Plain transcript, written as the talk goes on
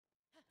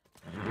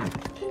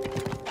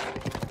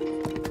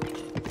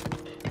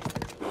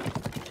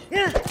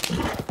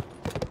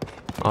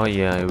Oh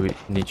yeah, we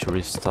need to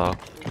restock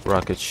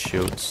rocket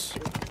shields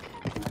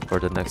for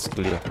the next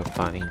clear I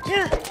find.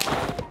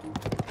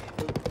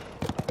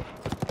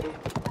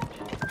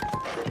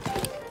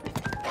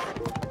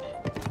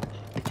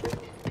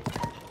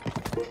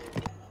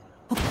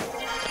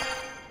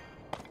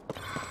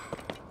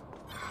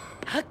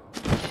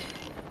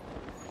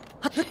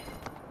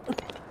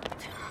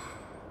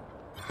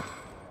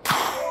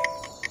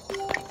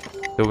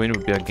 The wind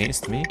would be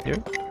against me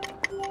here?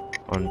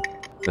 Or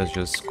that's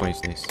just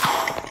coincidence?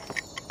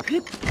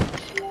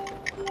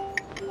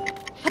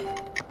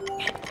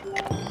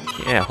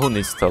 Yeah, who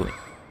needs telling?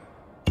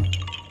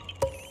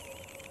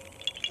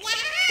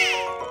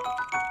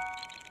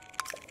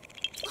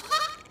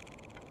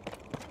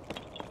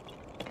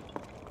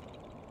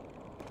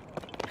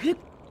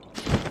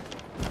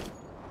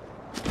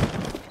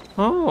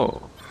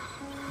 Oh!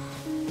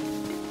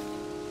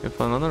 I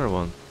found another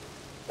one.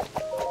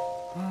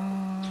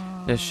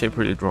 That shape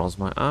really draws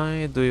my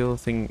eye. Do you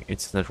think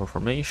it's natural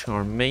formation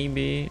or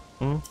maybe...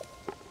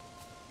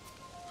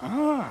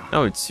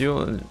 No, it's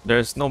you.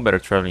 There's no better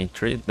traveling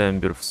treat than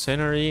beautiful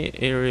scenery.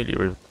 It really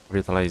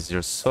revitalizes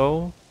your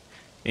soul.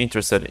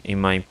 Interested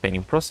in my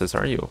painting process,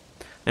 are you?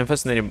 I'm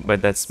fascinated by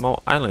that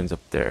small island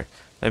up there.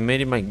 I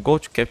made it my goal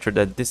to capture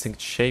that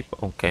distinct shape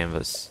on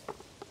canvas.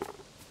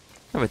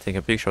 Have I taken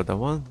a picture of that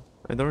one?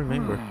 I don't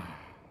remember.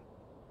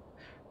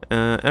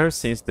 Ever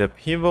since the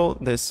upheaval,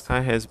 the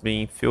sky has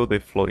been filled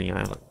with floating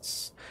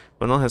islands.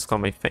 But none has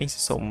caught my fancy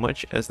so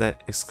much as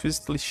that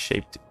exquisitely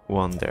shaped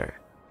one there.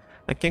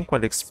 I can't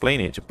quite explain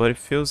it, but it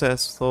feels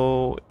as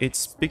though it's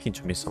speaking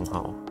to me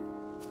somehow.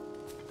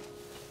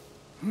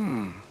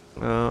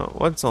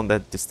 What's on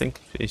that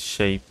distinctly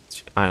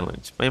shaped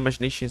island? My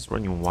imagination is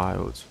running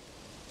wild.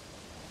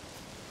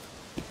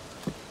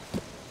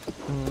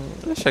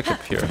 Let's check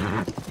up here.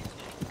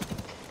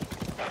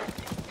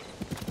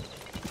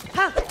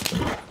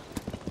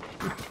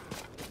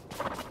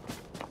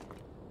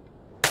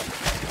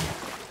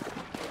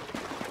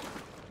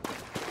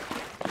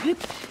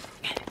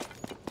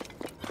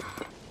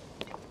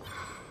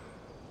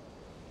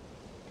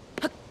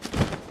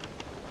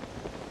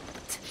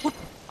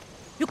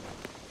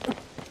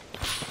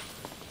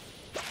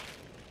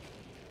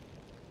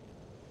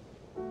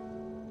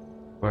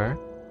 Where?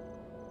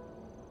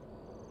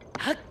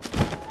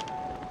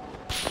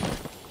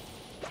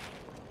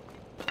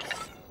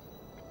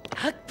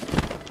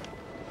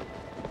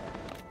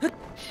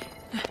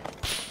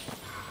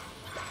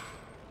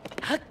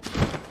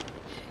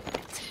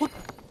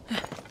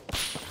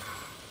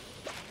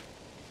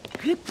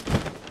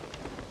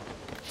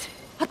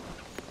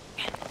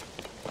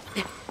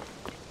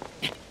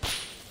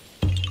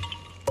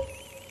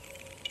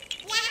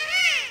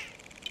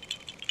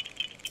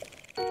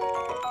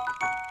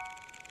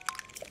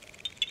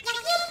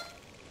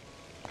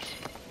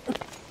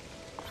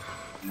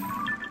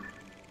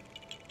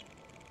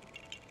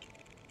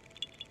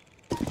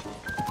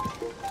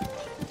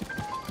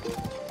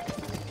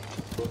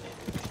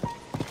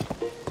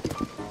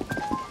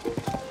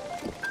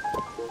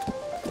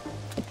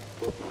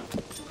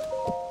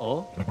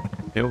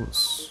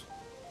 Hills.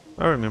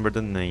 I remember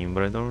the name,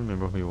 but I don't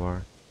remember who you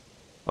are.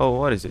 Oh,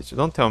 what is it?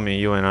 Don't tell me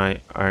you and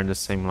I are in the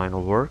same line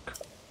of work.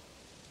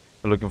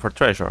 You're looking for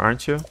treasure,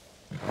 aren't you?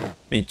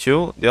 Me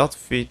too. The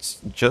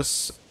outfit's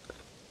just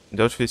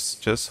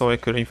so I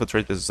could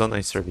infiltrate the zone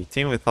I serve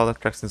team without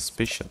attracting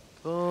suspicion.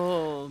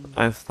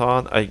 I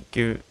thought it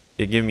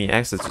give me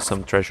access to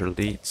some treasure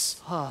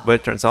leads, but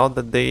it turns out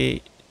that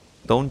they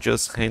don't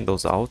just hand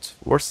those out.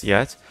 Worse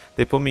yet,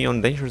 they put me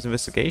on dangerous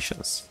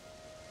investigations.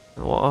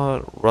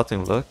 What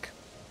rotten luck.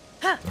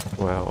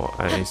 Well,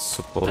 I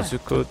suppose you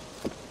could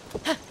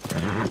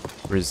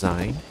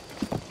resign.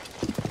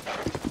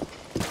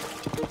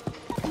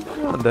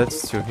 Oh,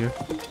 that's still here.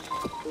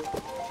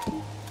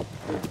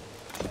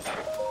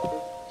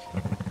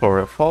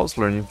 Flora Falls,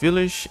 Learning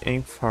Village,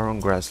 and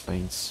Faron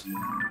Grasslands.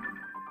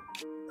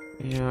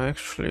 Yeah, I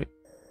actually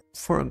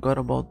forgot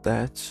about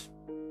that.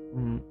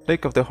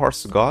 Lake of the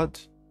Horse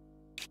God?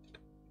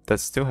 That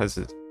still has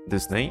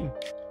this name?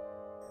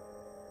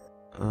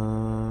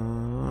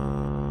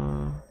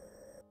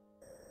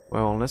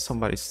 Well, unless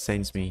somebody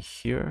sends me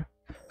here.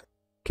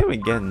 Can we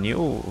get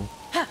new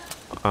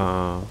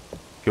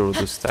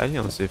Gerudo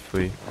Stallions if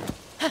we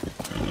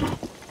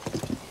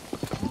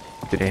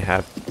didn't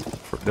have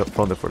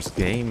from the first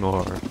game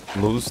or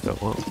lose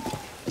that one?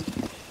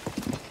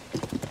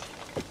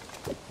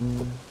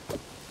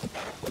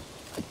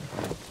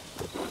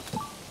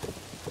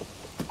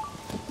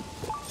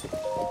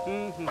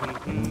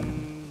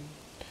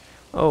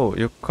 Oh,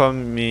 you caught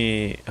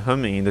me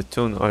humming in the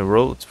tune I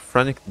wrote,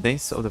 Frantic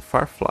Dance of the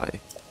Firefly.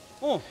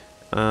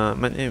 The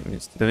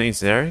name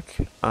is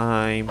Eric.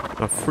 I'm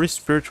a free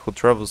spirit who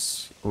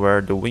travels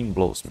where the wind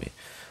blows me.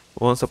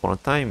 Once upon a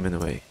time,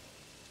 anyway.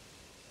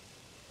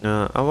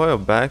 A while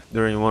back,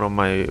 during one of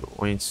my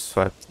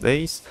windswept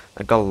days,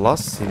 I got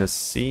lost in a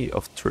sea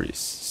of trees.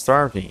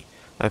 Starving,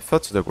 I fell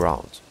to the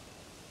ground.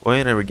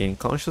 When I regained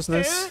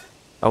consciousness,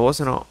 I was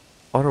in an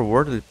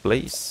otherworldly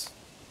place.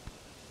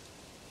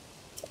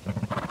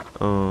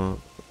 Uh,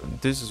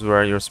 this is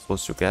where you're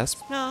supposed to gasp.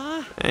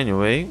 Ah.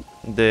 Anyway,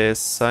 the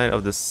sight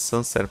of the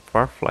sunset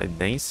firefly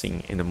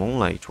dancing in the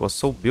moonlight was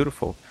so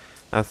beautiful.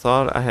 I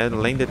thought I had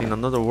landed in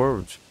another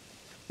world.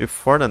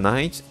 Before the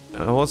night,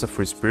 I was a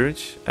free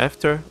spirit.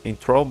 After,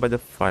 enthralled by the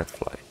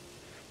firefly.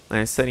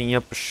 I'm setting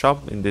up a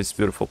shop in this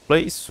beautiful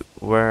place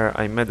where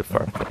I met the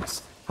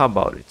fireflies. How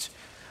about it?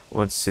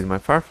 Want to see my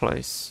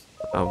fireflies?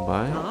 I'll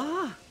buy.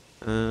 Ah.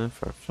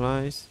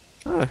 Fireflies.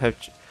 I have.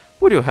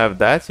 Would you have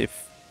that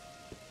if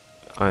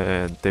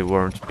they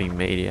weren't being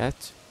made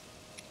yet?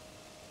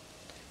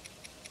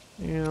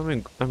 Yeah,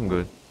 I'm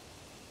good.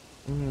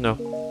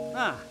 No,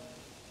 Ah.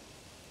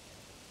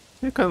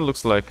 it kind of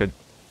looks like a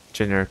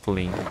generic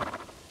link.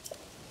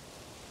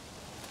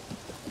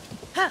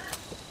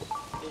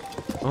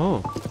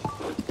 Oh.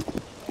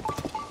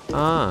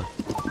 Ah.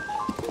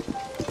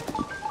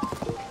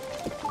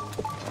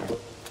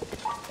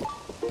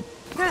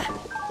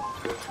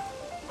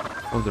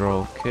 Oh, they're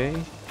okay.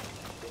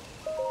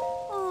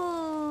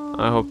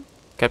 I hope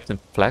Captain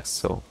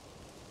Flexo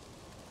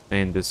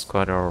and the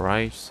squad are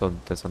alright, so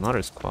there's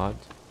another squad.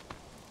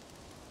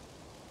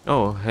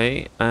 Oh,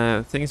 hey,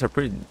 things are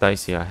pretty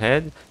dicey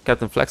ahead.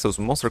 Captain Flexo's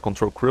Monster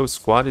Control Crew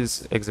squad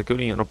is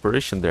executing an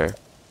operation there.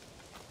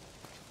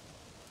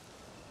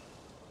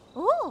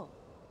 Oh.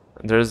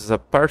 There's a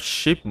parked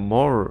ship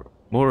moored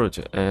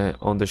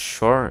on the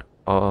shore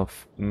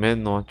of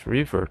Menot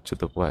River to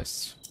the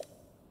west.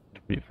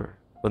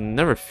 But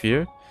never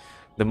fear,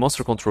 the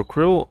Monster Control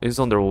Crew is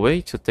on their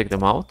way to take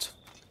them out.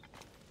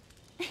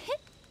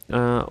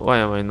 Why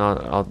am I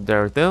not out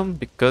there then?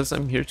 Because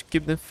I'm here to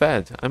keep them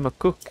fed. I'm a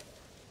cook.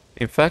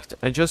 In fact,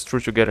 I just threw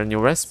together a new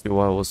recipe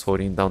while I was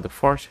holding down the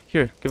fort.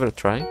 Here, give it a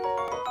try.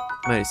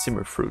 My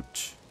simmer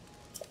fruit.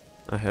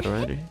 I had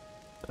already.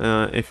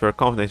 If you're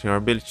confident in your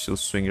ability to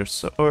swing your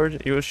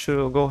sword, you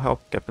should go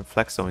help Captain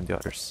Flexo and the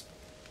others.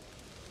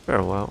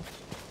 Very well.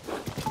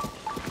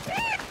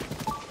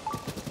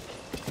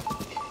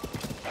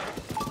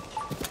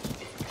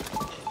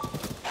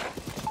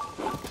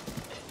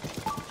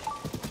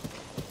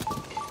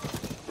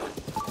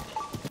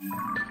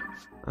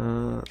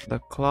 The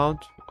cloud.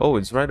 Oh,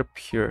 it's right up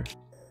here.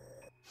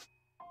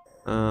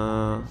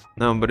 No,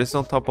 but it's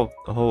on top of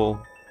the whole.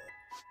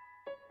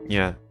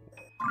 Yeah,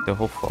 the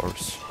whole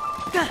forest.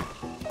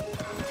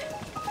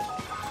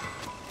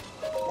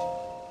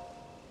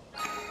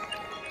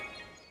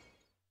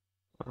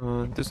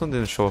 This one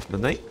didn't show up the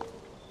name.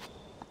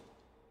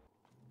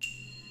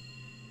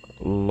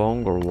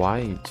 Long or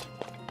wide?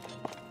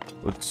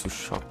 Utsu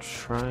Shop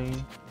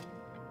Shrine.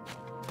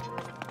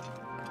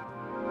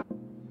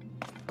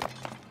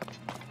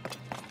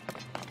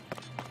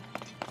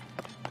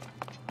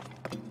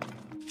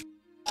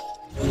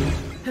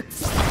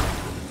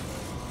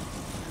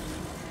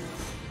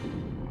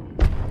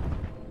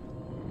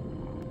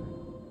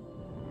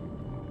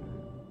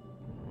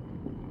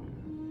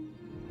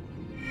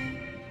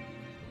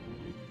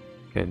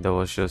 Okay, that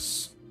was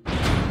just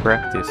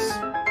practice.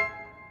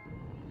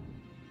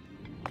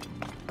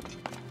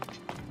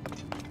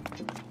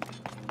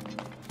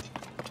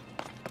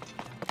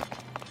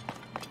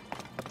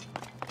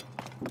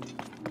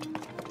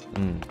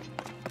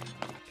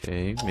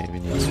 Okay, maybe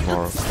needs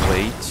more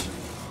weight.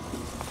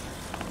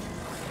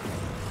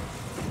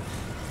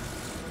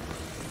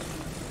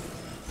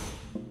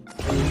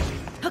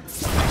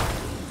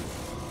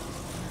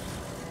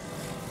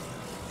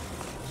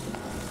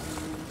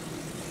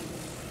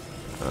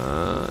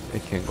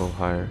 It can go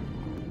higher.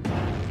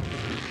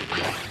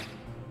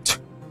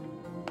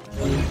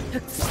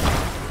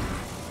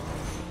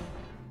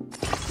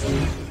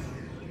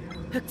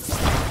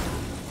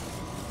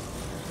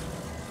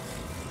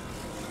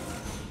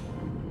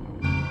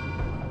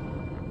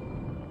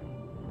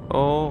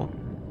 Oh.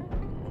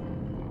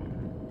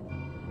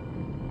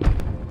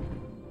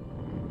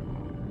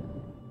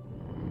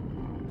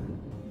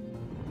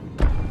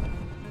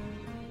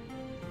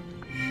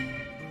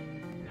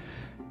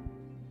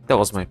 That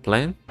was my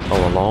plan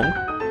all along.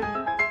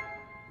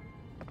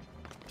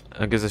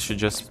 I guess I should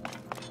just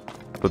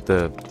put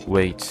the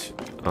weight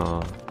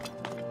on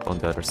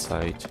the other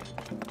side,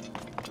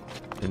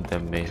 and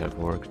that may have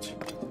worked.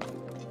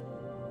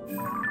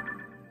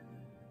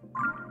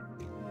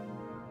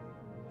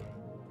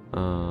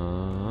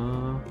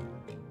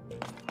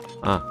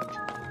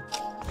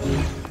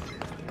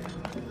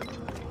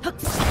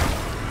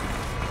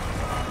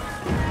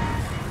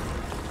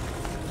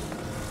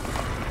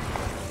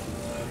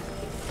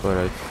 But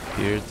I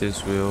fear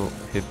this will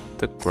hit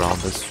the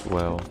ground as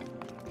well.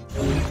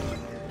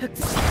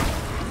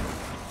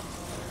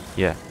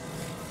 Yeah.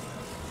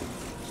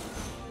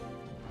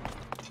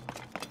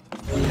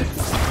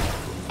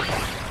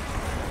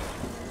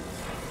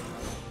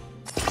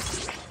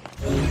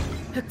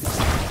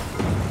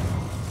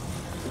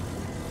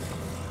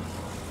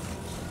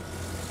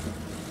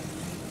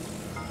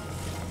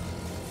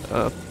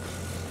 Up,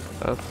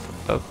 up,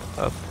 up,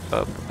 up,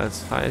 up,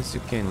 as high as you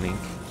can, Link.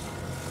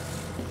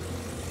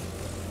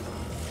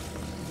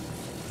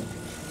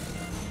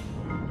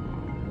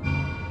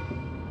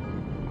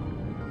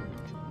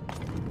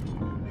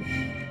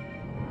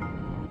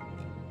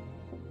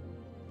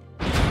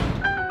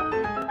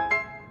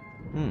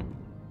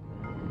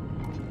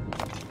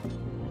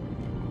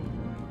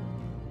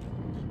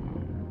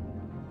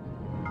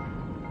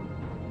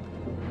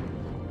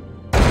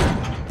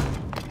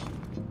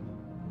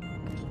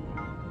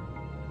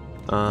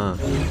 Ah,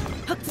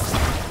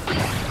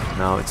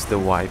 now it's the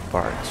white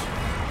part.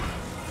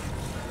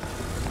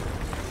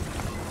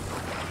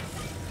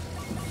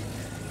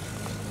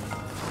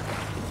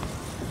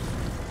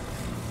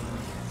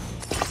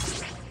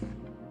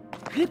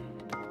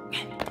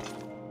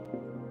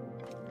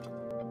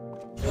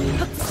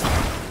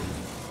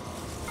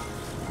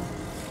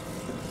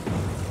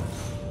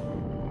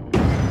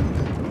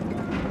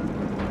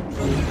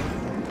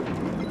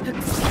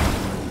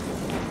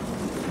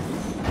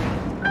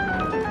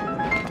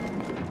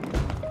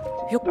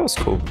 That was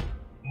cool.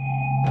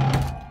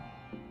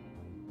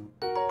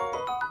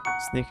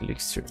 Snake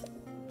elixir.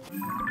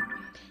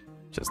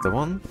 Just the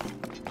one.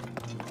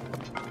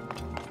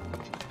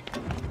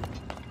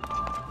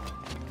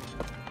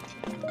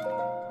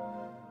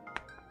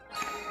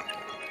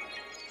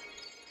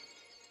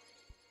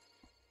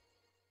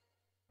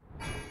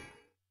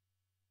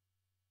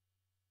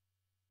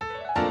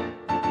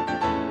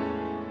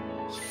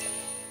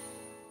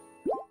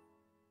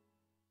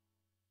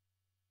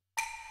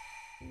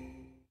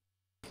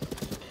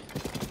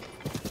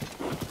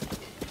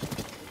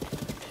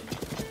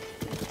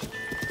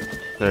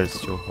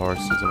 There's 2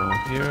 horses around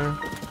here.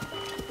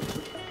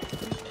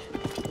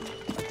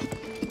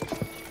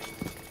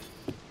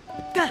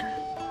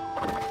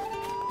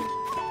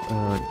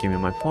 Give me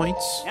my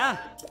points. Yeah.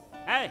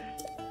 Hey.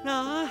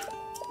 No.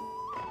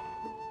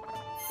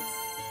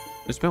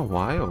 It's been a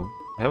while.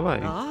 Have I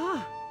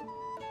No.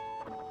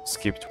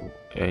 skipped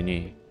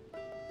any?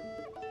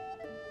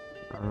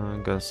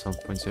 Got some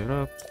points saved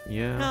up.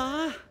 Yeah.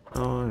 No.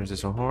 Oh, is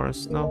this a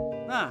horse?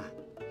 No. Ah.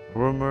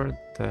 Rumor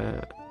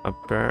that a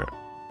pair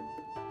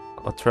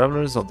of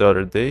travelers the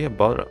other day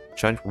about a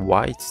giant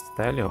white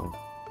stallion.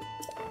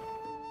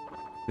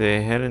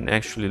 They hadn't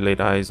actually laid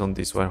eyes on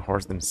this white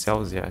horse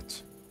themselves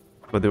yet,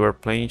 but they were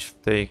planning to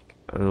take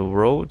a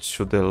road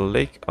to the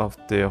lake of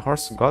the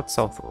horse god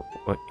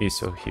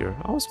southeast of here.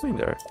 I was been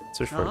there.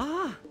 Search for it.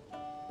 Ah.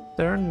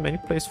 There aren't many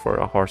places for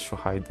a horse to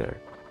hide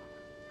there.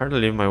 Hardly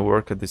leave my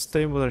work at this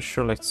stable. I'd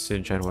sure like to see a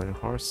giant white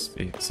horse.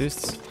 It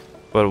exists.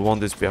 But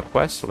won't this be a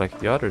quest like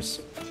the others?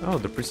 Oh,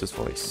 the priestess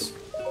voice.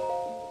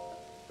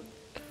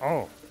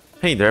 Oh.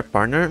 Hey there,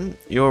 partner.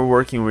 You're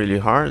working really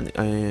hard.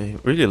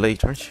 Really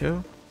late, aren't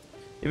you?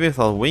 Even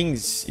without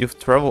wings, you've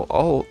traveled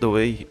all the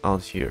way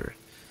out here.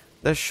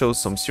 That shows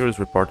some serious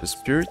reporter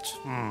spirit.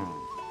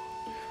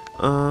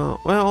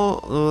 Well,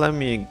 let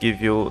me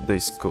give you the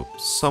scoop.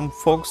 Some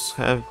folks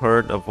have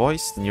heard a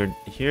voice near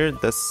here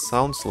that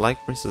sounds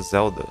like Princess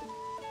Zelda.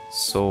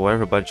 So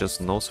everybody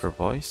just knows her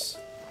voice?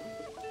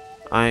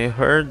 I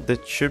heard the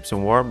chirps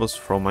and warbles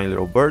from my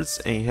little birds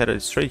and headed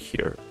straight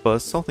here, but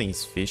something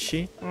is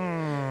fishy.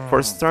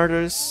 For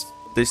starters,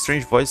 the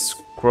strange voice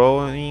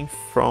crowing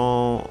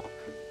from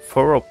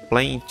Furrow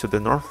Plain to the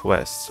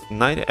northwest,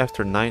 night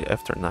after night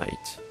after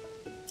night.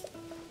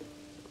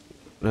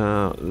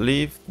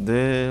 Leave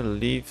the...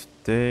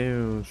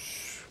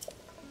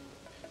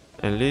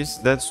 At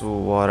least that's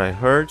what I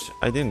heard.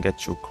 I didn't get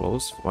too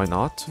close. Why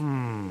not?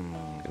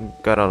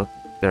 Got out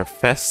there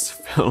fast.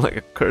 Felt like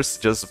a curse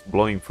just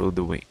blowing through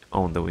the wind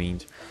on the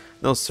wind.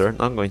 No, sir.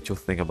 Not going to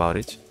think about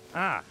it.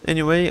 Ah.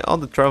 Anyway, all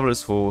the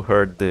travelers who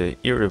heard the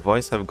eerie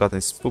voice have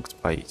gotten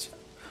spooked by it.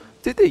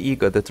 Did the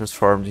Iga that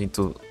transformed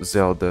into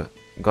Zelda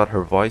got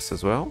her voice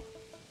as well?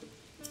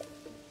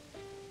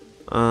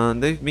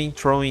 They've been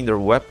throwing their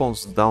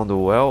weapons down the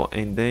well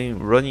and then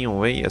running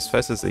away as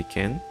fast as they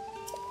can.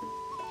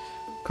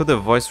 Could the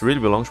voice really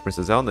belong to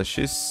Princess Zelda?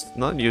 She's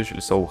not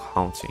usually so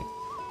haunting.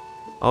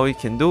 All we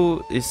can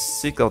do is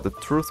seek out the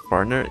truth,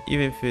 partner,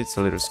 even if it's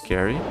a little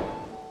scary.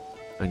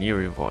 An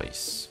eerie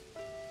voice.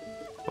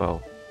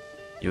 Well,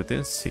 you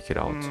didn't seek it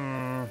out.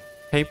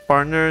 Hey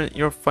partner,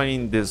 you're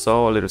finding this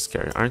all a little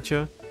scary, aren't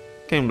you?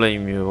 Can't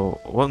blame you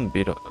one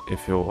bit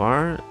if you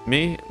are.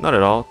 Me? Not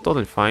at all.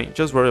 Totally fine.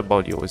 Just worry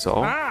about you is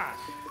all. Ah.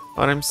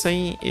 What I'm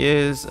saying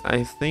is,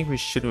 I think we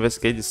should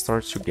investigate this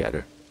story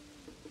together.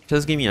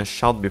 Just give me a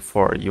shout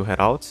before you head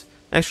out.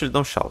 Actually,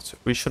 don't shout.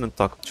 We shouldn't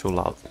talk too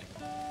loudly.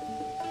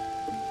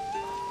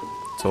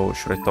 So,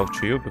 should I talk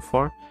to you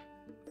before?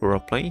 For a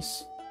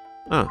place?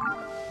 Ah,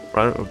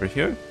 right over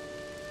here?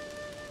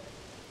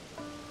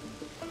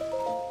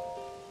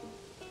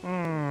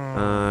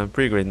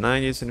 Pretty great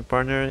night, isn't it,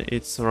 partner?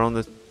 It's around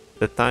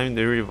the time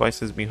the eerie voice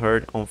has been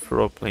heard on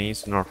Furrow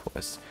Plains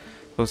northwest.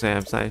 Close I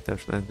have sight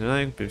after that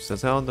night. Princess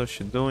Zelda, what's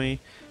she doing?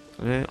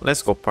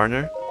 Let's go,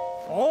 partner.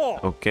 Oh.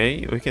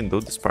 Okay, we can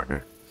do this,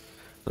 partner.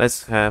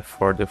 Let's head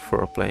for the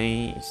Furrow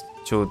Plains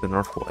to the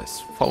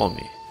northwest. Follow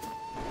me.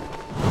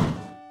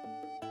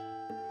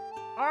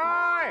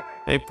 Aye.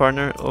 Hey,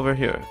 partner, over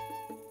here.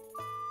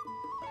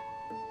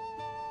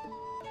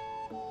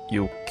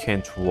 You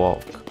can't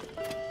walk.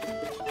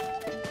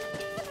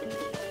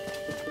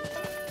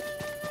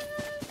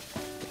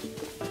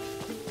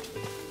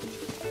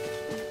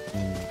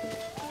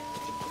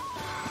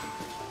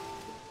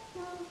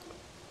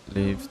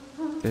 Leave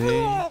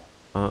the...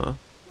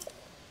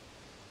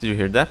 Did you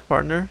hear that,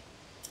 partner?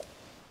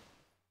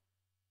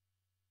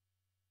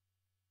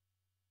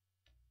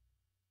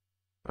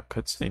 A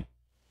cutscene.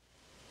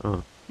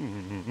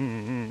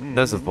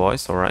 That's a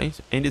voice, alright.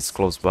 And it's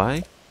close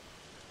by.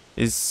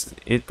 Is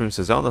it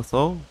Princess Zelda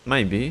though?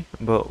 Maybe,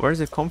 but where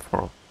does it come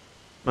from?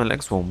 My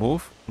legs won't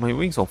move, my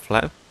wings won't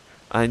flap.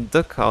 I'd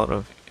duck out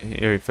of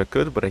here if I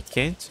could, but I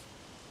can't.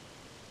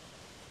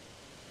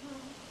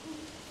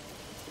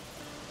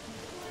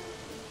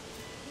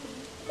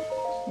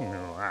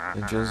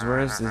 And just where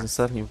is this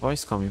unsettling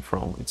voice coming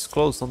from? It's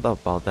close, no doubt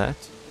about that.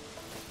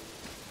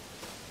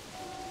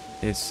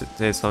 It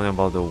says something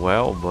about the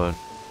well, but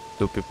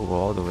do people go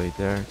all the way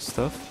there and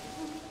stuff?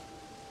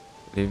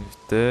 Leave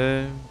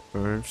the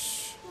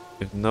verse.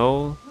 If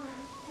no,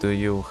 do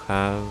you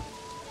have...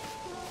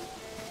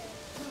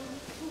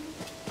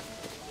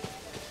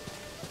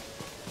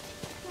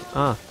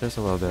 Ah, there's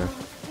a well there.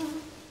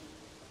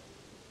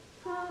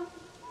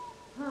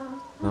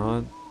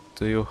 No,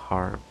 do you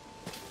harm?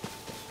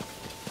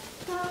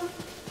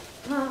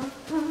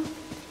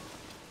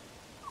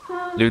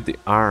 Leave the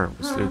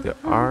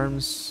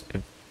arms,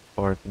 if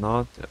or if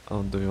not,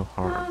 do you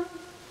harm?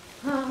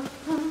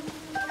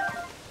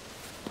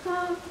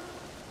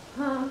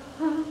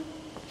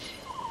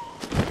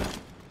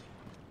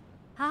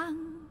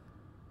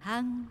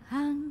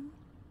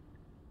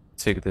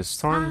 Seek the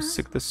storm,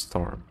 seek the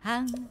storm.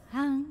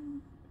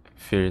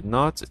 Fear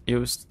not,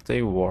 you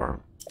stay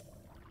warm.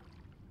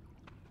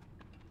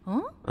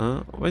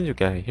 When you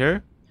get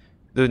here,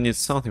 do you need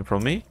something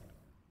from me?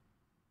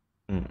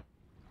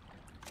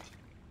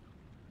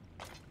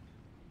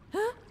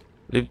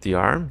 Leave the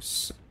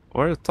arms?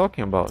 What are you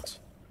talking about?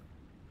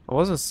 I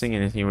wasn't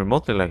singing anything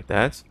remotely like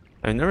that.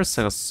 I never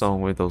sang a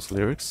song with those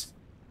lyrics.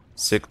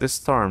 Seek the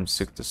storm,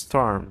 seek the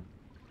storm.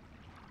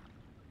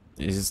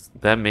 Is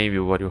that maybe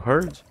what you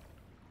heard?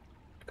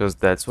 Because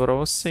that's what I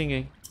was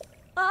singing.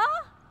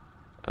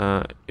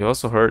 You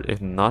also heard,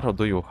 if not, I'll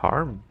do you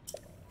harm.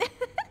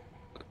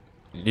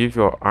 Leave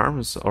your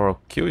arms or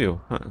I'll kill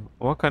you.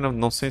 What kind of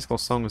nonsensical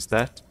song is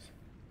that?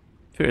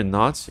 Fear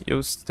not,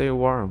 you'll stay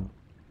warm.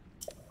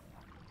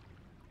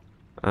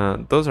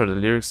 Those are the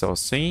lyrics I was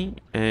singing,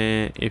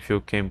 and if you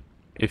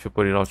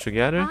put it all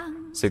together,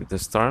 seek the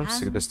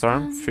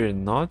storm, fear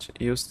not,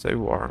 you'll stay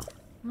warm.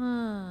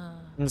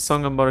 And a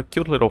song about a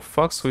cute little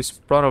fox who is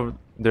proud of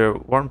their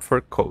warm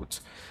fur coat,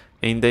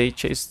 and they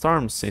chase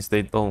storms since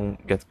they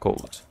don't get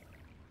cold.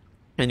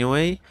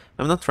 Anyway,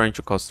 I'm not trying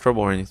to cause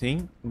trouble or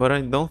anything, but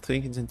I don't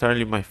think it's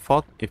entirely my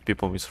fault if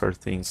people misheard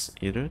things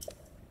either.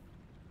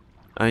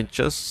 I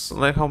just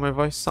like how my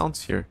voice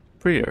sounds here,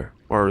 prettier,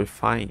 more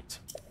refined.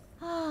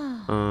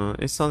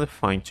 It sounded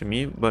fine to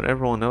me, but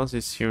everyone else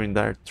is hearing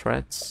dire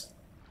threats.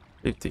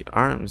 Leave the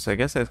arms, I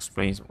guess that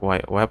explains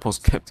why weapons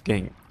kept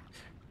getting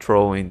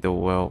thrown in the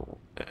well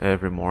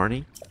every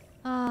morning.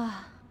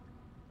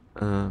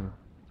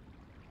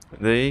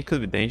 They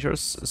could be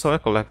dangerous, so I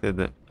collected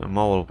them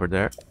all over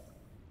there.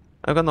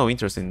 I got no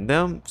interest in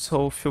them,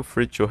 so feel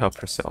free to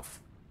help yourself.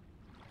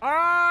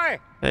 Aye!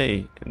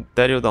 Hey,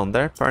 that you down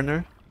there,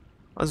 partner?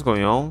 What's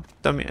going on?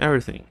 Tell me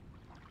everything.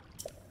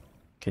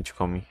 Can't you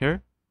come in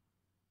here?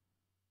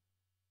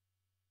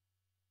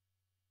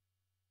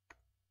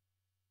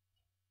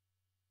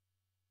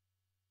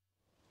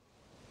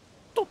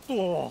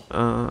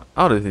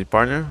 Out of it,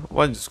 partner.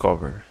 What did you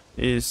discover?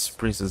 Is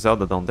Princess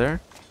Zelda down there?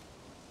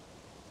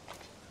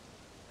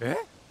 Eh?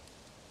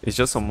 It's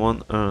just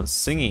someone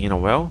singing in a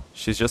well?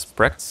 She's just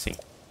practicing.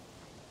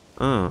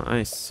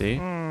 I see.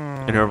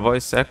 And her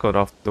voice echoed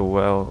off the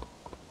well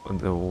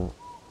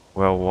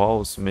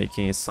walls,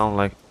 making it sound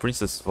like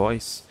Princess'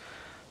 voice.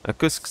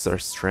 Acoustics are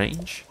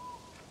strange.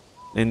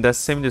 And that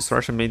same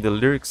distortion made the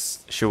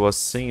lyrics she was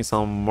singing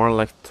sound more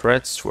like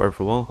threats to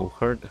everyone who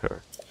heard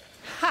her.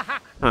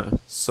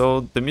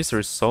 So the mystery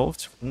is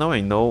solved. Now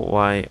I know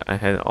why I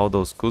had all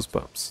those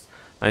goosebumps.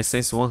 I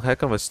sense one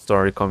heck of a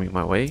story coming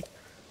my way.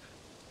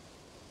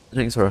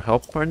 Thanks for your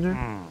help,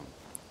 partner.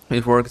 We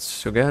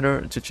worked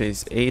together to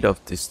chase 8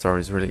 of these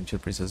stories related to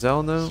Princess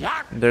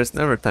Zelda. There's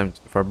never time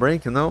for a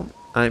break, you know.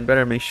 I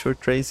better make sure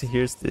Tracy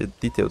hears the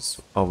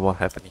details of what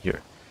happened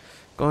here.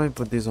 Go ahead and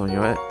put this on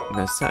your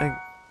nest tag.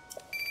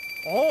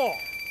 Oh!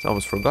 I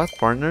almost forgot,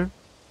 partner.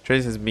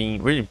 Tracy has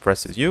been really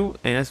impressed with you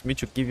and asked me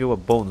to give you a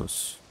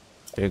bonus.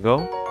 There you go.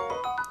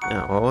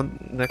 Yeah, well,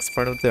 next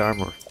part of the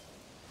armor.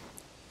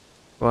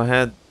 Go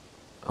ahead.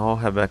 I'll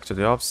head back to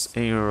the office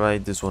and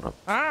write this one up.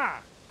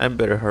 I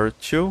better hurry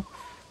too.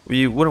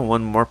 We wouldn't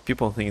want more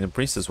people thinking the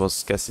princess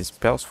was casting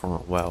spells from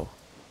a well.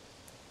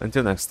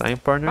 Until next time,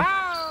 partner.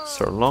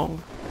 So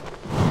long.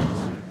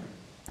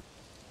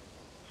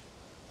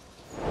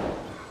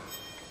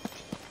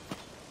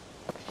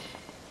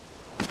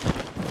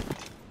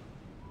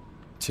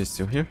 She's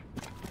still here.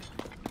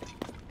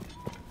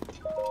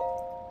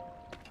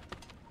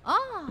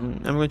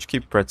 I'm going to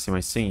keep practicing my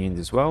singing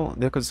as well.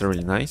 The acoustics are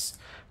really nice.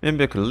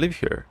 Maybe I could live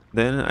here.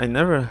 Then I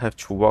never have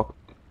to walk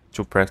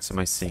to practice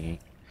my singing.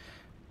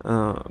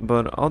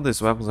 But all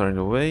these weapons are in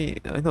the way.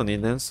 I don't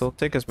need them, so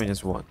take as many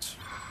as you want.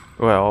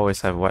 Well, I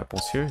always have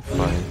weapons here if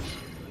I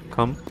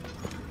come.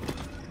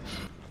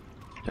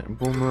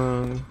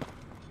 Boomerang.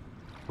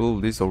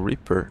 Cool, Diesel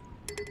Reaper.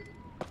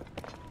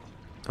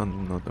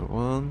 Another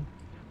one.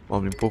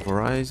 Moblin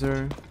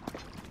Pulverizer.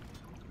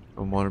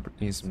 A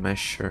Moblin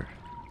Smasher.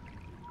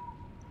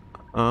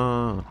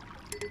 Ah.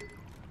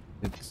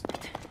 It's...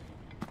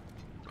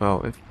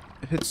 Well, if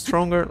it's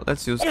stronger,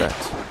 let's use that.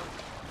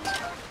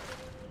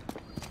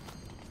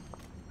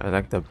 I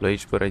like the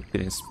blade, but I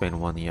didn't spend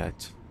one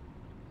yet.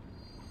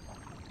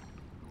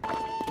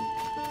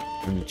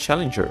 And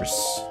challengers.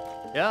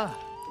 Yeah.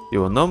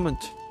 You a nomad?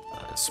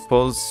 I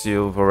suppose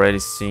you've already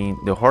seen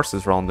the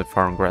horses around the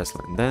Faron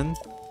Grasslands then?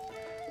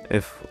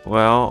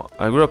 Well,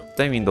 I grew up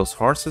taming those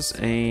horses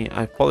and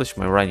I polished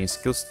my riding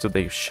skills to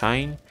their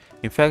shine.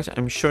 In fact,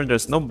 I'm sure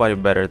there's nobody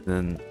better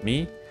than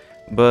me,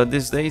 but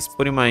these days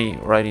putting my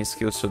riding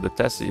skills to the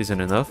test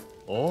isn't enough.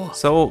 Oh.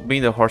 So,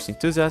 being the horse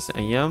enthusiast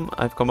I am,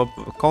 I've come up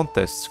with a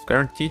contest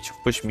guaranteed to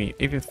push me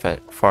even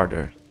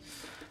farther.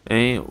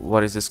 And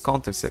what is this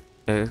contest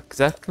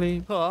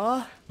exactly?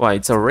 Well,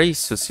 it's a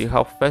race to see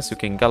how fast you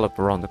can gallop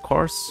around the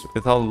course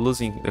without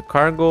losing the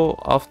cargo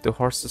off the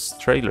horse's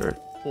trailer.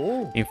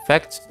 Oh. In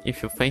fact,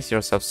 if you fancy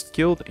yourself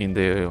skilled in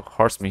the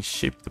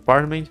horsemanship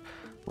department,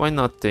 why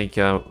not take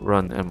a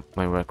run at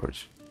my record?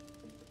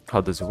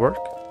 How does it work?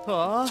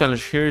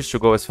 Challenge here is to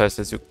go as fast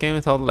as you can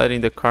without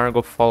letting the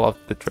cargo fall off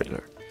the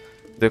trailer.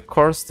 The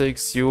course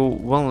takes you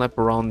one lap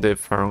around the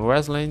Faron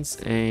Grasslands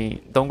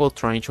and don't go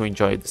trying to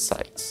enjoy the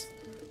sights.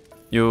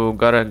 You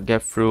gotta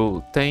get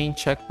through 10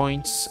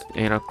 checkpoints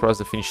and across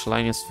the finish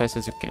line as fast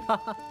as you can.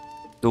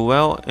 Do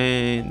well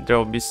and there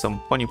will be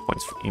some funny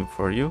points in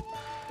for you.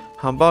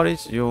 How about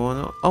it? You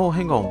wanna... Oh,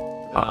 hang on.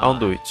 I'll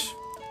do it.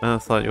 I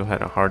thought you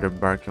had a harder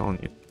bark on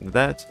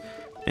that.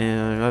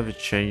 And you have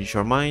changed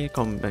your mind,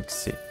 come back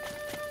see.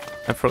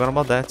 I forgot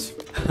about that.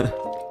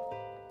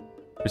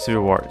 Receive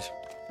reward.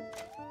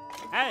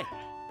 Hey.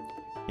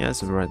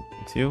 Yes, right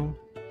with you.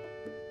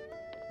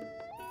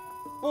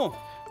 Oh.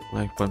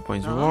 Like 1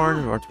 point reward,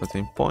 reward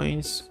 15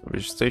 points.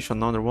 Registration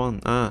another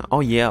one.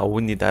 Oh yeah,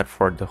 we need that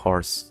for the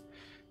horse.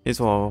 This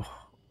will,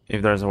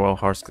 if there's a wild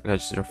horse that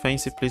catches your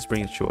fancy, please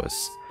bring it to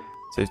us.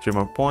 Save 3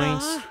 more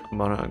points. I'm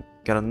gonna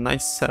get a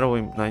nice saddle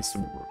and nice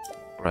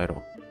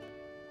bridle.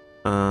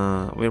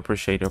 We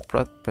appreciate your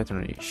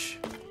patronage.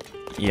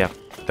 Yeah,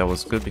 that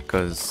was good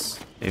because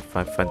if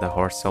I find the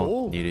horse,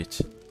 I'll need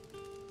it.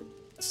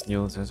 It's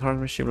new as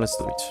horsemanship, let's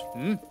do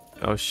it.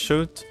 Oh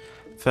shoot.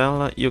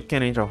 Fella, you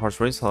can enter a horse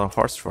race or a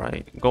horse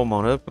ride. Go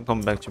mount up and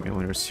come back to me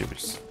when you're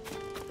serious.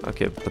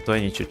 Okay, but do I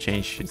need to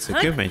change its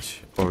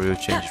equipment or will you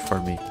change it for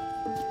me?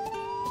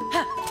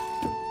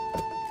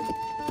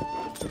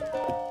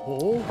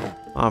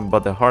 I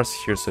bought the horse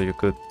here so you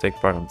could take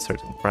part on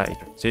certain ride.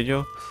 Did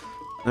you?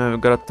 We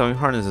got a towing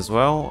harness as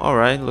well.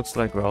 Alright, looks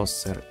like we're all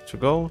set to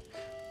go.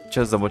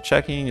 Just double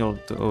checking, you'll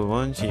do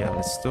one. Yeah,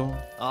 let's do.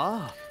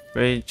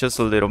 Great, just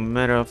a little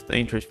matter of the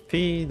entry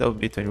fee. That'll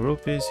be 20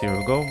 rupees. Here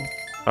we go.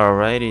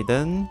 Alrighty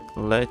then,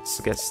 let's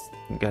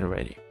get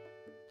ready.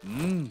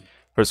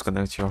 First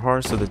connect your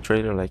horse to the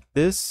trailer like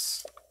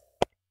this.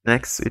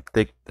 Next, we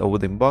take a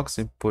wooden box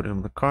and put it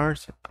in the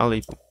cart.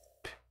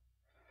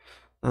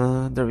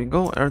 There we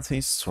go,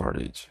 everything's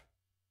sorted.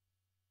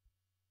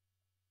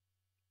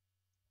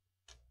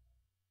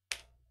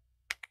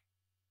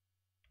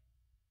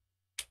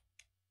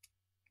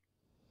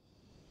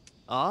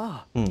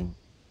 Oh,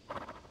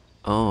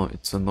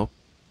 it's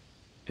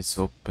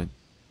open.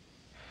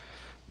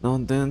 Now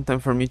then, time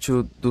for me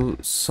to do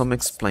some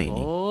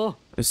explaining.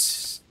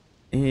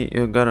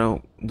 You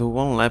gotta do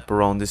one lap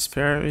around this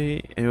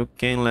ferry and you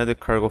can let the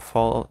cargo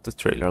fall out the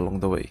trailer along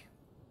the way.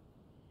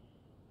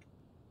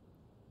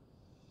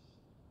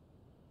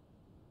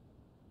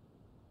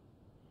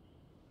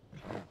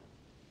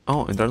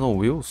 Oh, and there are no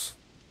wheels.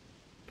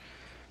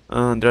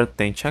 There are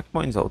 10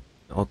 checkpoints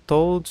all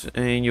told,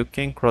 and you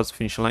can cross the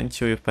finish line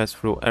until you pass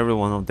through every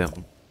one of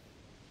them.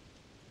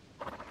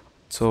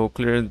 So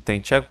clear the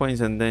 10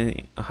 checkpoints and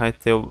then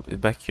hightail it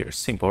back here.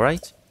 Simple,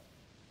 right?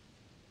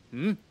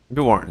 Be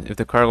warned, if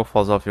the cargo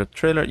falls off your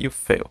trailer, you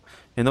fail.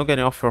 And no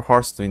getting off your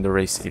horse during the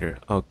race either.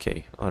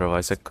 Okay,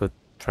 otherwise I could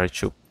try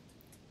to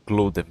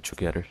glue them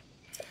together.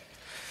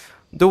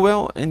 Do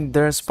well, and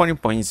there's 20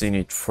 points in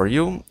it for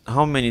you.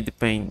 How many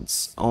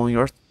depends on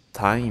your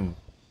time.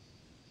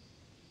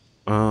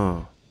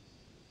 Oh.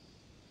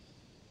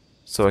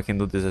 So I can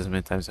do this as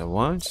many times as I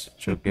want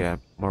to get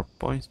more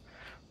points.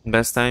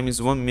 Best time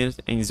is 1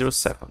 minute and 0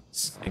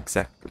 seconds.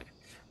 Exactly.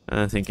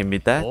 I think I can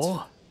beat that.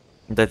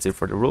 That's it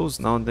for the rules.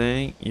 Now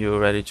then, you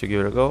ready to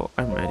give it a go?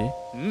 I'm ready.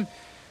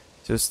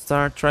 To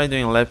start, try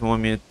doing a lap in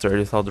 1 minute 30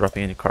 without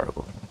dropping any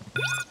cargo.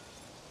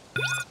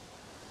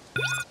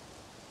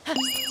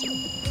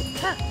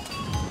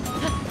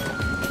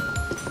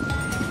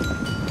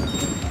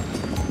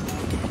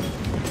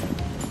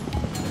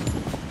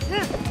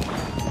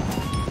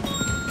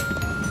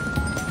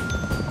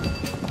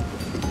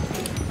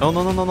 Oh,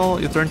 no,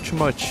 you turned too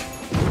much. You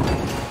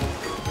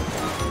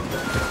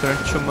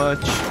turned too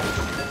much.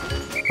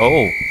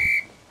 Oh.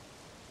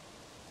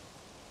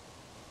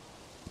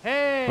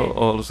 Hey.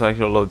 Oh, looks like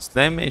your load's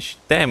damaged.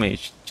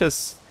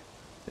 Just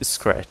a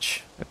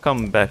scratch. I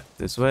come back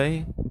this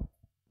way.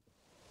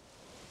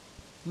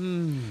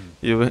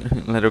 You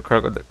let your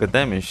cargo get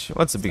damaged.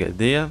 What's the big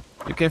idea?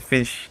 You can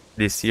finish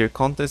this year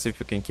contest if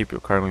you can keep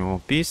your cargo in one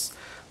piece.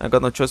 I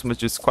got no choice but to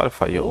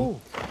disqualify you.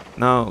 Oh.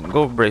 Now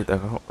go break the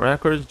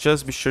record.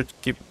 Just be sure to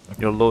keep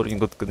your load in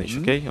good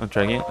condition, okay? I'll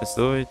try again. Let's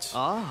do it.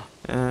 Ah.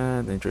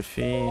 And entry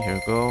fee. Here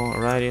we go.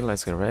 Alrighty,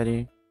 let's get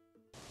ready.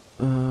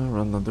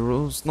 Run down the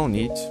rules. No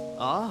need.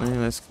 Ah.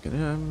 Let's get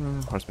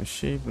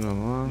horsemanship. Blah,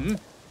 blah.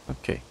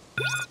 Okay.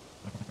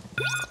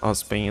 I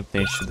was paying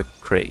attention to the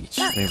crate.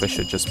 Maybe I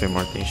should just pay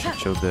more attention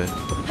to the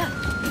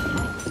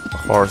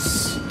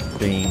horse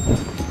being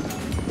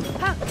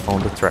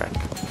on the track.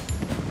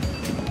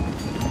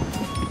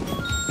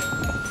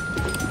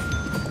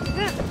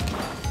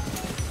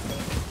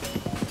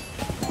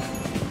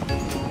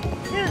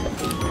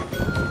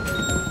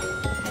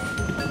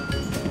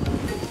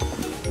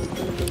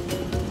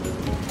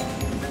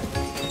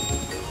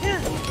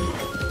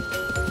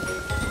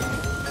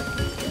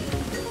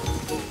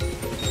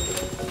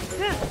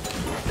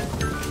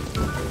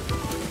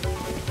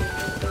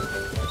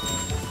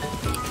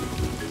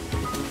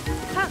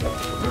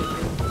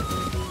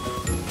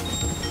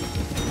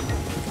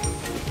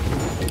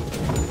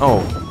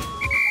 Oh.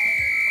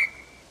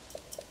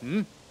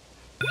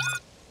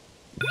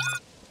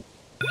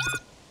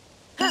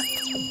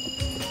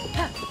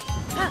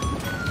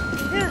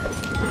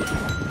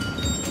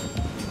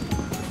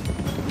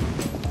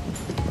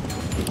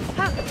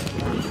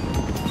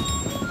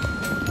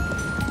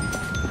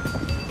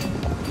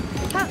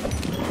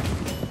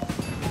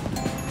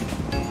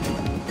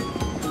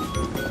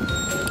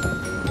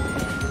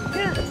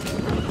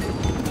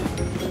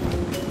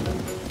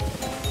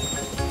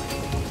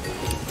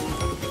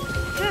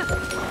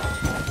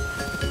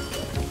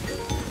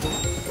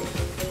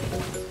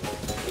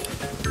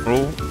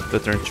 Oh,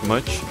 that turned too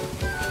much.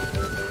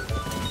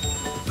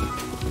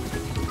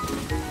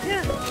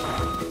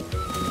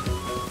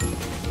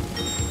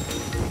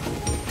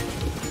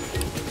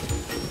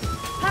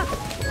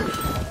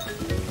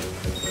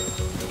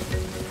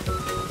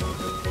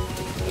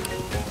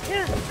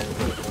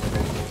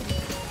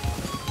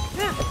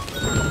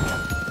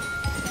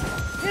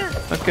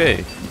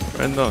 Okay,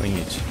 random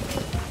each.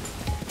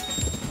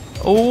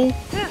 Oh,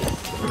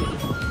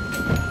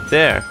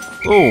 there.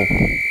 Oh,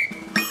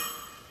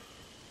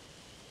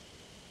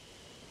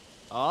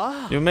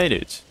 Ah. you made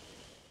it.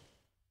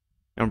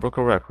 You broke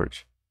a record.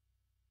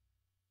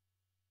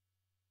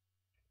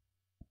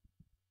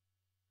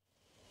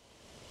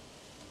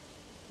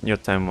 Your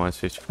time was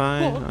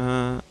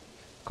 55.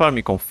 Call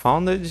me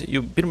confounded.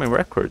 You beat my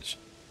record.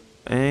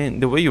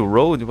 And the way you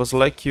rode, it was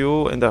like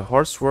you and the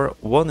horse were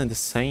one and the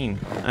same.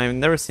 I've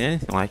never seen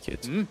anything like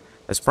it.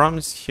 As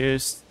promised,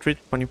 here's 3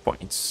 20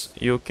 points.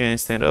 You can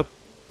stand up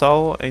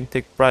tall and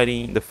take pride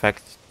in the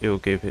fact you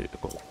gave it a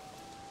go.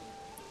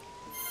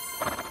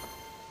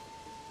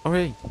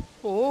 Okay.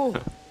 Oh.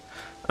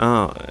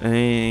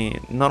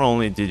 And not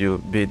only did you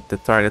beat the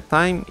target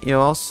time, you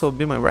also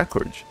beat my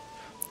record.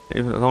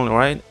 If it's only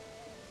right,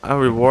 I'll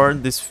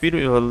reward this feat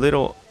with a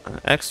little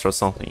extra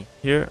something.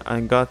 Here, I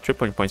got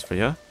 3 points for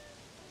you.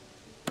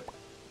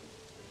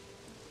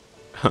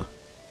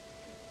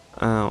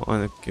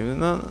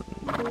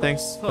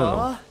 Thanks.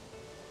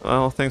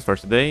 Well, thanks for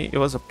today. It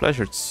was a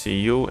pleasure to see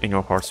you and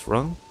your horse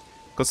run.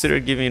 Consider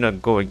giving it a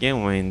go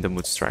again when the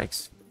mood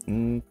strikes.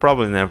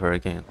 Probably never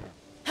again.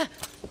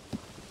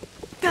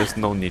 There's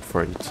no need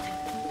for it.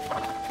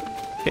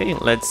 Okay,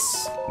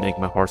 let's make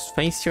my horse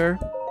fancier.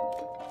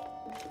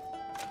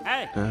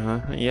 Hey.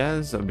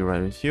 Yes, I'll be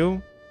right with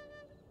you.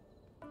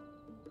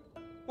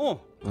 Oh.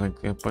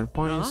 Okay,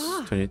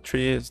 points.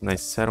 23 is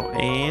nice saddle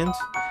and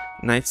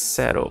nice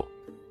saddle.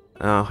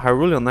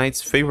 Hyrulean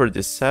knights favored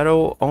this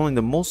saddle. Only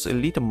the most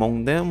elite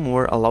among them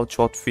were allowed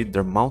to outfit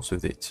their mounts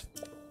with it.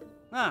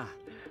 Ah.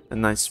 A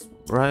nice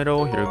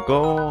bridle, here we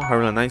go.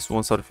 Hyrulean knights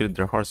once outfitted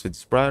their horse with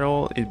this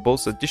bridle. It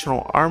boasts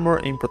additional armor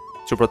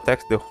to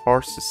protect the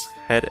horse's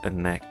head and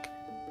neck.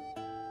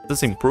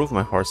 Does improve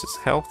my horse's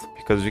health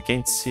because you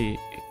can't see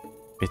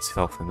its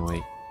health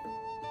anyway.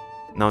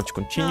 Now to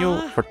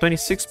continue, for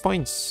 26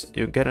 points,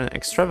 you get an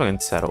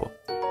extravagant saddle.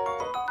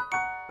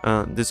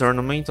 This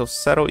ornamental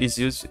saddle is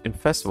used in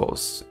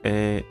festivals.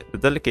 The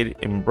delicate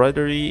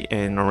embroidery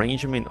and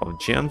arrangement of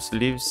gems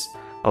leaves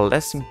a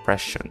lasting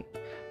impression.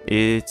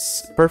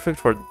 It's perfect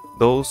for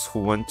those who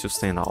want to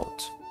stand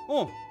out.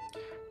 Oh.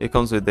 It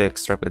comes with the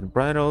extravagant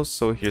bridle,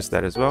 so here's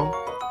that as well.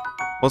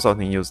 Most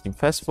often used in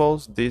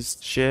festivals, this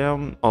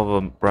gem of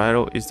a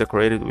bridle is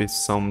decorated with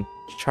some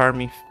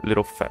charming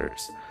little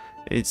feathers.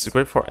 It's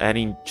great for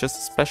adding just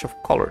a splash of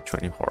color to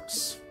any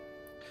horse.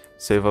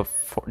 Save up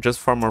for just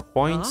 4 more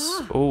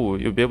points. Oh,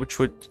 you'll be able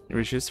to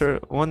register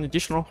 1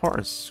 additional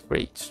horse.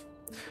 Great.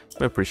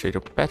 We appreciate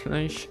your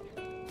patronage.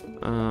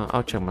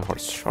 I'll check my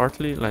horse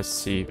shortly. Let's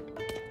see.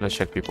 Let's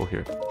check people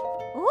here.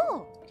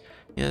 Oh.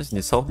 Yes,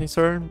 need something,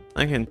 sir?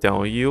 I can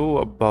tell you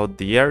about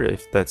the area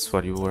if that's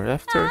what you were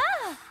after.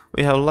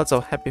 We have lots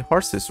of happy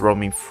horses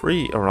roaming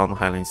free around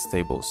Highland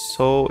Stable,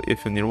 so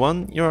if you need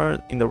one, you're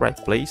in the right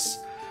place.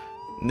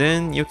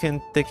 Then you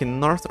can take it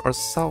north or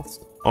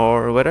south,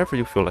 or wherever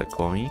you feel like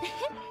going.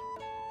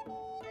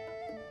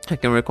 I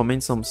can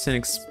recommend some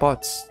scenic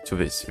spots to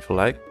visit if you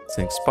like.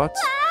 Scenic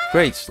spots?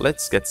 Great,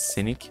 let's get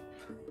scenic.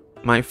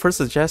 My first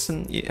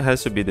suggestion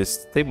has to be the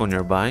stable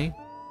nearby.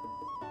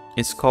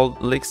 It's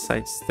called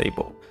Lakeside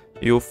Stable.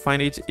 You'll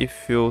find it if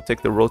you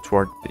take the road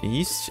toward the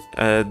east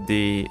at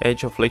the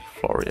edge of Lake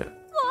Florida.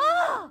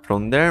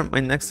 From there, my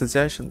next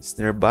suggestion is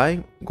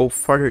nearby. Go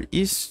further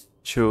east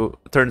to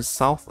turn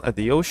south at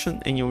the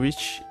ocean and you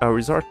reach a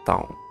resort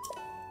town.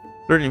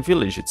 Learning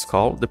Village it's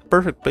called, the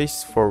perfect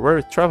place for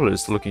weary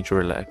travelers looking to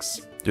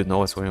relax. Do you know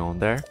what's going on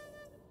there?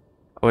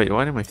 Wait,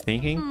 what am I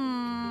thinking?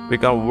 We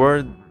got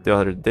word the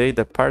other day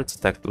that pirates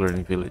attacked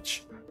Learning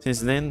Village.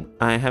 Since then,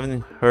 I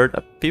haven't heard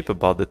a peep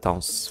about the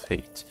town's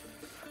fate.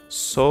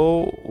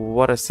 So,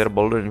 what I said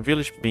about Learning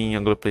Village being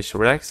a good place to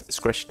relax,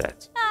 scratch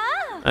that.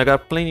 I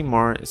got plenty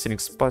more scenic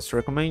spots to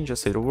recommend,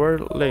 just say the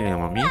word, lay them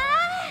on me.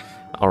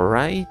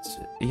 Alright,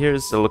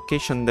 here's a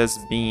location that's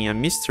been a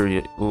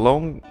mystery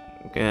long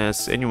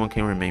as anyone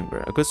can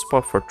remember. A good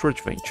spot for true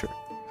adventure.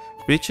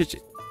 To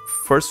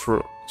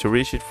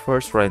reach it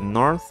first ride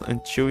north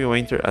until you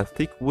enter a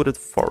thick wooded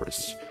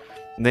forest.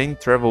 Then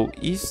travel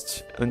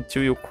east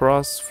until you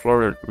cross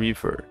Florida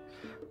River.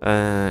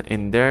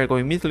 And there go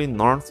immediately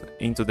north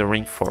into the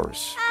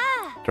rainforest.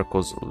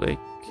 Turquoise Lake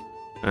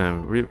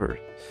River.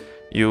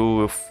 You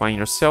will find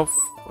yourself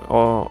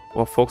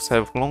what folks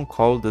have long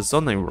called the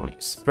Zonai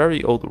ruins.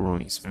 Very old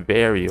ruins,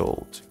 very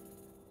old.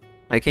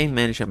 I can't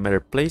imagine a better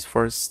place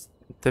for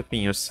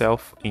steeping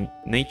yourself in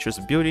nature's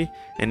beauty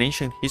and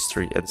ancient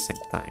history at the same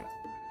time.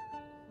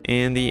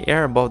 And the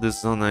air above the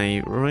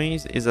Zonai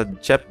ruins is a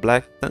jet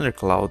black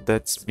thundercloud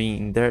that's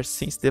been there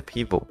since the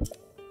upheaval.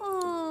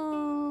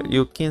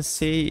 You can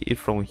see it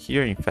from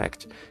here, in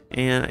fact,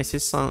 and I see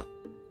some.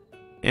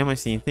 Am I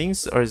seeing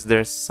things, or is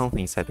there something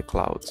inside the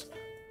clouds?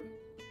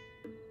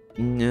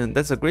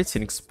 That's a great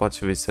scenic spot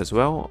to visit as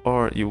well,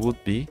 or it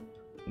would be.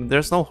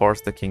 There's no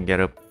horse that can get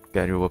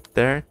you up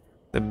there.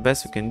 The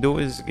best you can do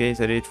is gaze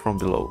at it from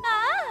below.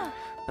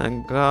 I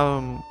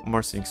got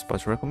more scenic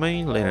spots to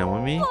recommend, lay down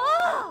with me.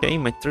 Okay,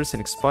 my third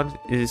scenic spot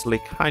is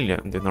Lake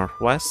Highland in the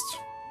northwest.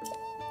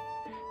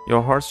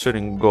 Your horse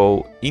shouldn't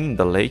go in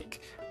the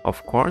lake,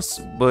 of course,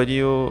 but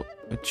you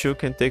two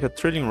can take a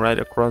thrilling ride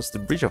across the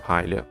bridge of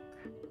Hylia.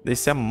 They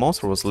say a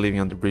monster was living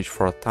on the bridge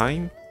for a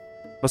time,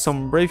 but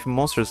some brave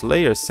monsters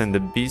later sent the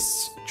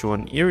beasts to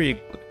an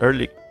eerie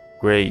early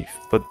grave.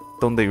 But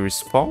don't they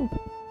respawn?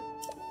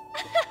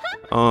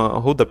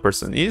 Who the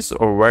person is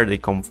or where they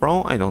come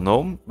from, I don't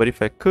know, but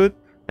if I could,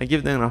 I'd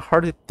give them a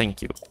hearty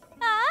thank you.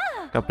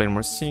 Can play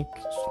more scenic,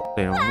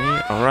 play on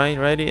me. Alright,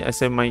 ready? I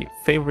saved my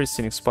favorite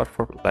scenic spot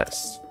for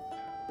last.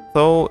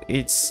 Though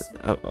it's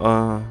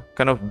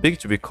kind of big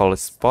to be called a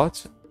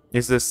spot,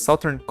 it's the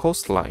southern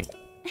coastline.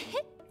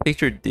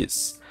 Picture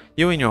this.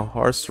 You and your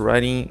horse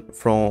riding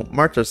from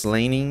Martha's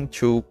Landing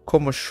to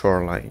Como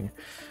Shoreline,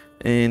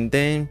 and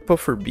then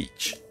Puffer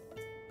Beach.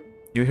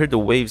 You hear the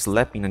waves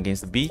lapping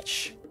against the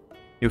beach.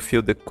 You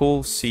feel the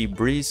cool sea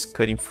breeze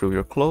cutting through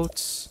your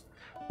clothes,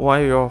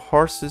 while your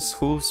horse's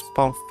hooves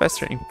pound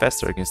faster and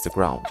faster against the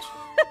ground.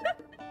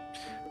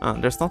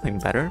 There's nothing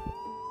better.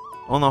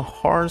 On a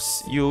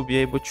horse, you'll be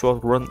able to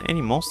outrun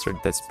any monster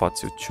that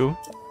spots you too.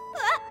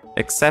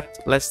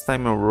 Except last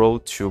time I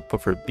rode to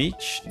Puffer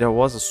Beach, there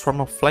was a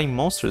swarm of flying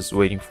monsters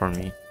waiting for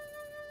me.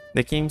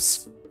 They came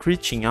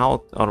screeching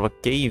out of a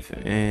cave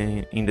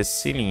in the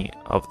ceiling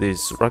of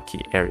this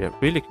rocky area.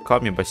 Really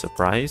caught me by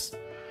surprise.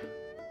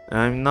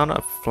 I'm not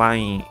a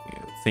flying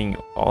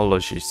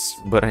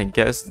thingologist, but I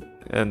guess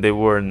they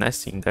were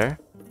nesting there.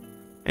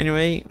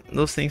 Anyway,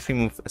 those things can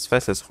move as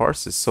fast as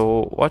horses,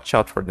 so watch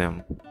out for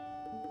them.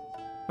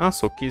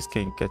 Also, kids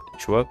can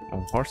catch you up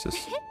on horses.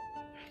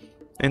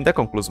 And that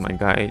concludes my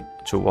guide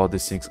to all the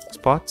 6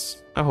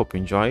 spots. I hope you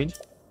enjoyed.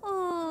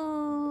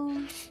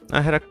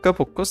 I had a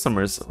couple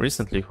customers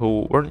recently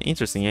who weren't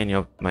interested in any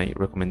of my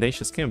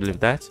recommendations. Can you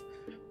believe that?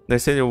 They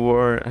said they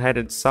were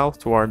headed south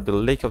toward the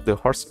Lake of the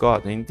Horse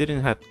God and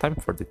didn't have time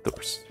for the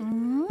tours.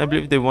 I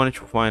believe they wanted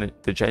to find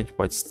the giant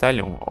white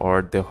stallion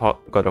or the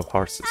god of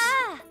horses.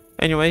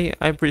 Anyway,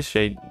 I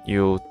appreciate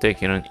you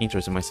taking an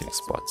interest in my scenic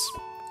spots.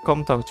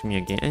 Come talk to me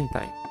again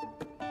anytime.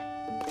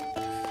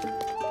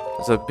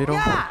 It's a bit of...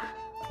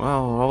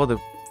 Wow, all the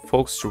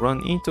folks to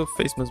run into,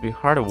 face must be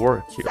hard at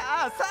work here.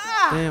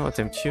 Damn, what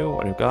time 2?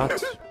 What you got?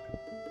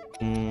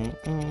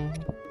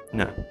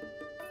 No.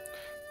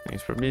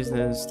 Thanks for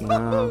business,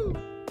 no.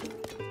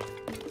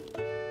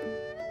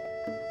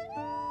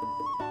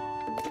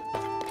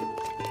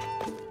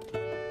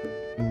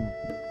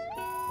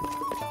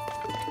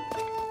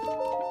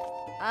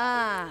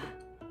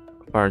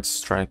 Pirates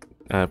strike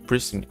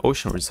pristine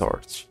ocean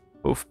resort.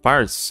 Both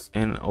pirates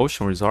and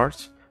ocean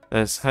resort.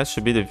 This has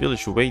to be the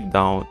village way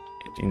down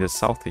in the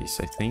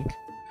southeast, I think.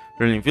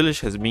 Learning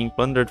Village has been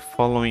plundered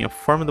following a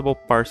formidable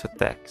pirate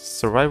attack.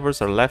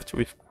 Survivors are left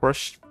with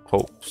crushed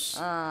hopes.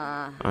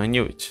 I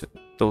knew it.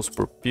 Those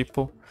poor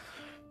people.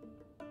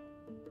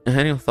 I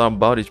hadn't thought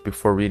about it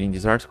before reading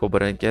this article,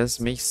 but I guess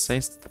it makes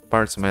sense that the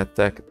pirates might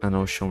attack an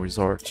ocean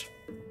resort.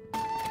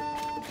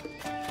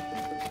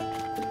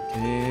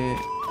 Okay.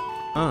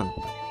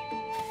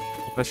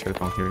 Let's check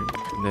down here,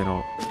 and then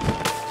I'll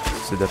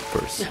see that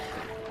first.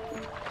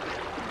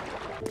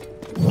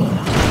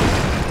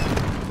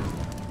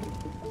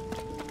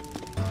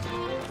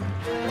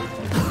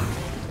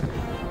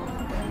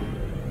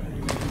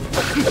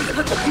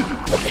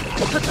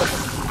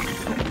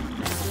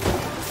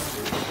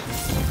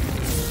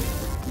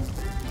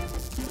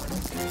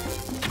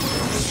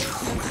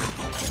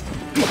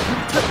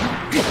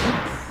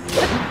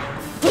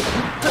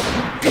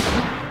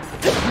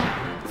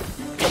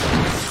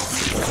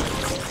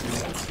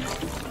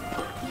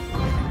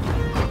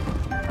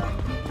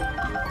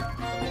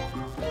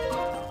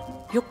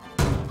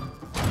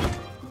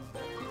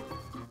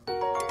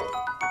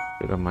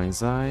 Pega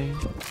mais eye.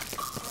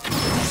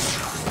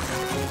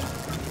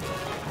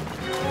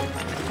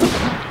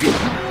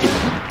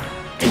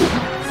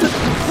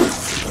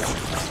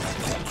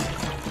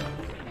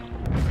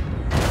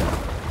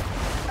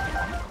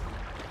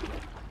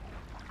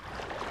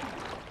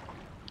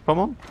 Come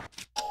on.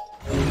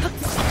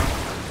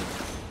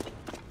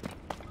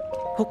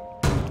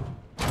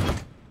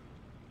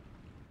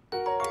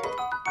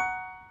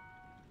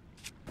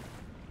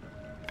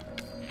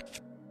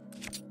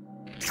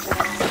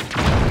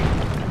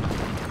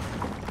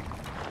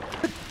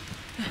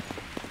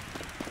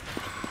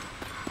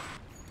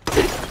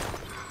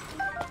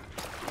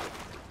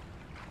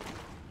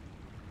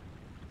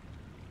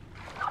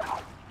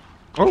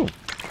 Oh,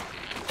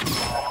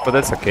 but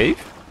that's a cave?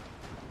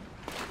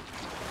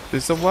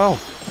 This is a well.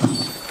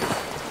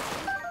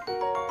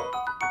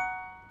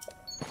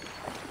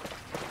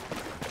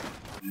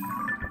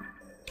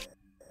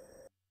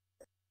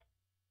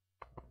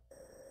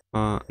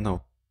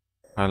 No.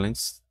 Highland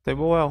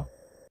Stable well.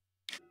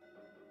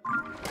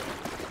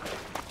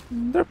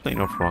 There are plenty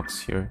of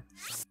rocks here.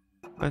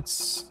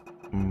 Let's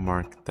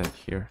mark that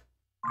here.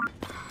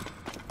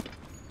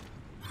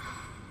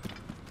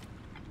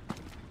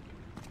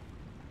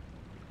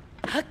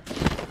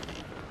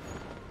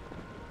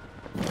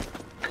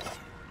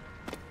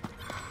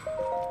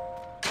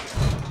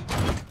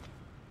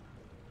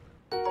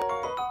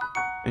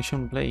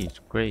 Ancient blade,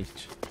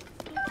 great.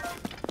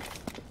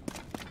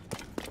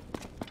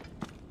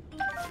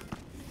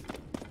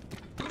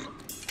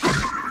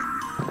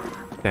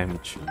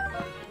 Damage.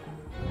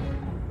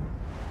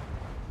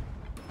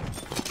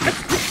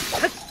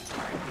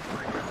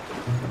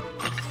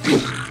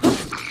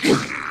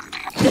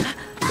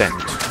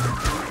 Damage.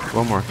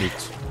 One more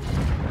hit.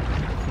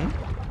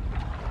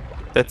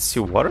 That's sea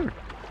water?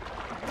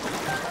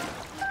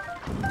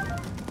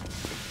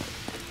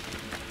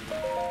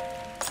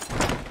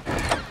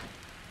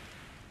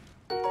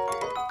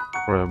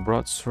 For a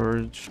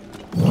broadsword.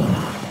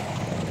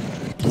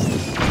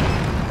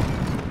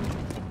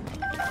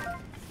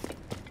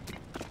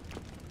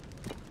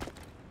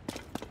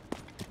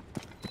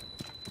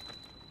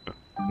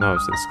 No,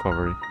 it's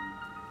discovery.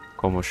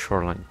 Como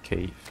shoreline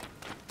cave.